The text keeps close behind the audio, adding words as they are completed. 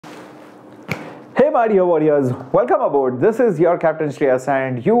my dear warriors, welcome aboard. This is your Captain Shreyas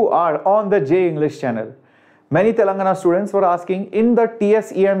and you are on the JEE English channel. Many Telangana students were asking in the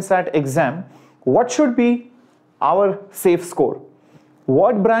TS EAMCET exam, what should be our safe score?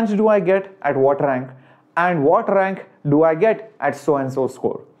 What branch do I get at what rank? And what rank do I get at so and so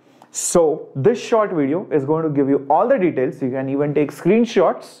score? So this short video is going to give you all the details. You can even take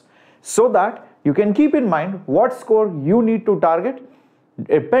screenshots so that you can keep in mind what score you need to target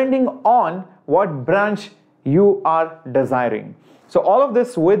depending on what branch you are desiring. So all of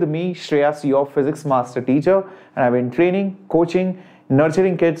this with me, Shreyas, your physics master teacher, and I've been training, coaching,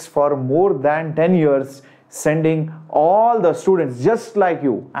 nurturing kids for more than 10 years, sending all the students just like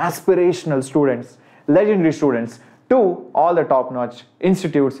you, aspirational students, legendary students, to all the top-notch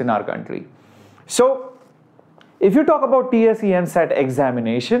institutes in our country. So if you talk about TS EAMCET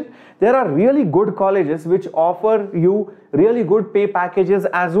examination, there are really good colleges which offer you really good pay packages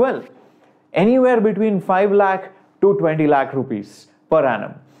as well. Anywhere between 5 lakh to 20 lakh rupees per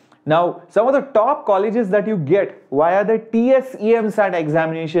annum. Now, some of the top colleges that you get via the TS EAMCET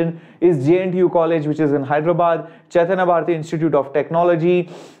examination is JNTU College, which is in Hyderabad, Chaitanya Bharati Institute of Technology,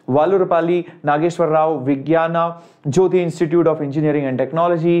 Vallurapalli Nageshwar Rao Vigyana Jyoti Institute of Engineering and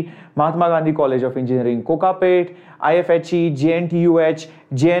Technology, Mahatma Gandhi College of Engineering, Kokapet, IFHE, JNTUH,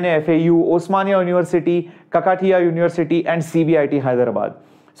 JNFAU, Osmania University, Kakatiya University, and CBIT Hyderabad.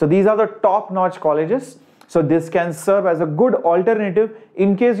 So these are the top-notch colleges. So this can serve as a good alternative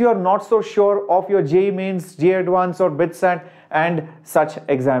in case you are not so sure of your JEE Mains, JEE Advanced or BITSAT and such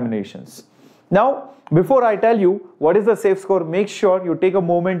examinations. Now, before I tell you what is the safe score, make sure you take a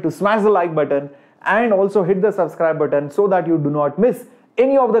moment to smash the like button and also hit the subscribe button so that you do not miss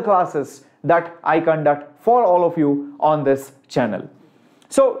any of the classes that I conduct for all of you on this channel.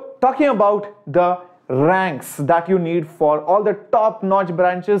 So talking about the ranks that you need for all the top-notch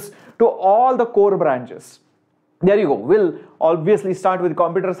branches to all the core branches. There you go. We'll obviously start with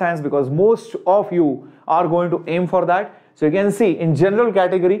computer science because most of you are going to aim for that. So you can see in general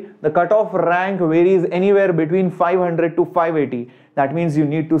category, the cutoff rank varies anywhere between 500 to 580. That means you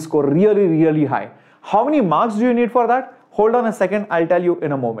need to score really, really high. How many marks do you need for that? Hold on a second. I'll tell you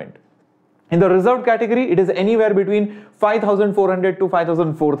in a moment. In the reserved category, it is anywhere between 5,400 to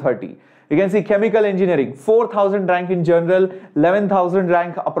 5,430. You can see chemical engineering, 4,000 rank in general, 11,000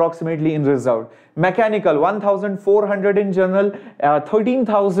 rank approximately in reserved. Mechanical, 1,400 in general,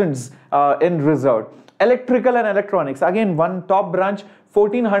 13,000 in reserved. Electrical and electronics, again one top branch,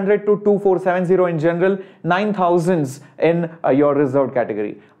 1,400 to 2,470 in general, 9,000 in your reserved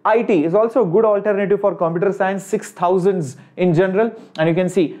category. IT is also a good alternative for computer science, 6,000 in general, and you can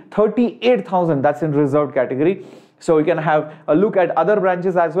see 38,000 that's in reserved category. So you can have a look at other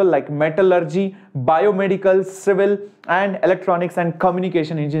branches as well like metallurgy, biomedical, civil and electronics and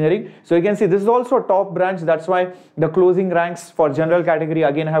communication engineering. So you can see this is also a top branch. That's why the closing ranks for general category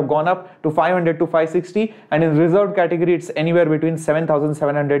again have gone up to 500 to 560 and in reserved category it's anywhere between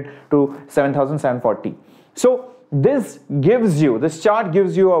 7,700 to 7,740. So this chart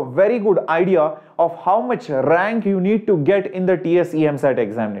gives you a very good idea of how much rank you need to get in the TS EAMCET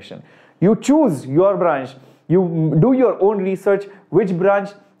examination. You choose your branch. You do your own research, which branch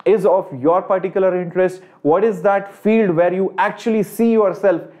is of your particular interest, what is that field where you actually see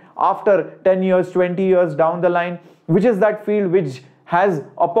yourself after 10 years, 20 years down the line, which is that field which has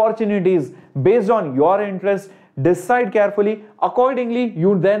opportunities based on your interest. Decide carefully. Accordingly,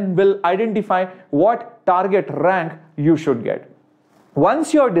 you then will identify what target rank you should get.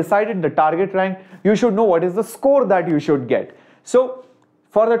 Once you have decided the target rank, you should know what is the score that you should get. So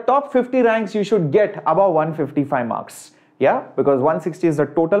for the top 50 ranks, you should get above 155 marks. Yeah, because 160 is the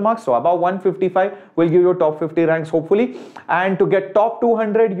total marks. So above 155 will give you top 50 ranks hopefully. And to get top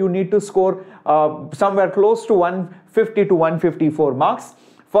 200, you need to score somewhere close to 150 to 154 marks.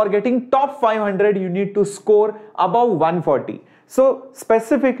 For getting top 500, you need to score above 140. So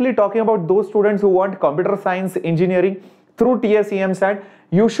specifically talking about those students who want computer science engineering through TS EAMCET,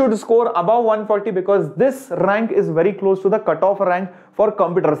 you should score above 140 because this rank is very close to the cutoff rank for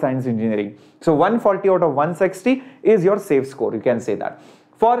computer science engineering. So 140 out of 160 is your safe score, you can say that.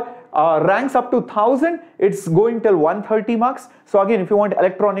 For ranks up to 1,000, it's going till 130 marks. So again, if you want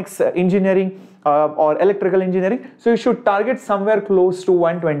electronics engineering or electrical engineering, so you should target somewhere close to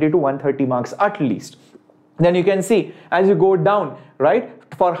 120 to 130 marks at least. Then you can see as you go down, right,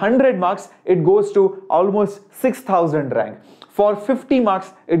 for 100 marks, it goes to almost 6,000 rank. For 50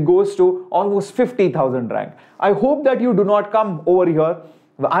 marks, it goes to almost 50,000 rank. I hope that you do not come over here.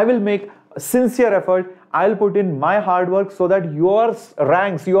 I will make a sincere effort. I'll put in my hard work so that your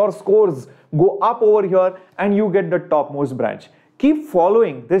ranks, your scores go up over here and you get the topmost branch. keep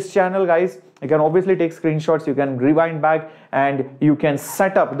following this channel, guys. You can obviously take screenshots, you can rewind back, and you can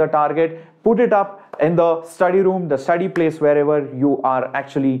set up the target, put it up in the study room, the study place, wherever you are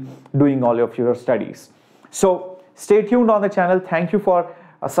actually doing all of your studies. So stay tuned on the channel. Thank you for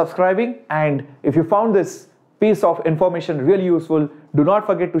subscribing, and if you found this piece of information really useful, do not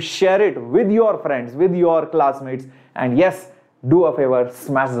forget to share it with your friends, with your classmates, and yes, do a favor,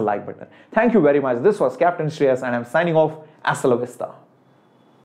 smash the like button. Thank you very much. This was Captain Shreyas, and I'm signing off. Hasta la vista.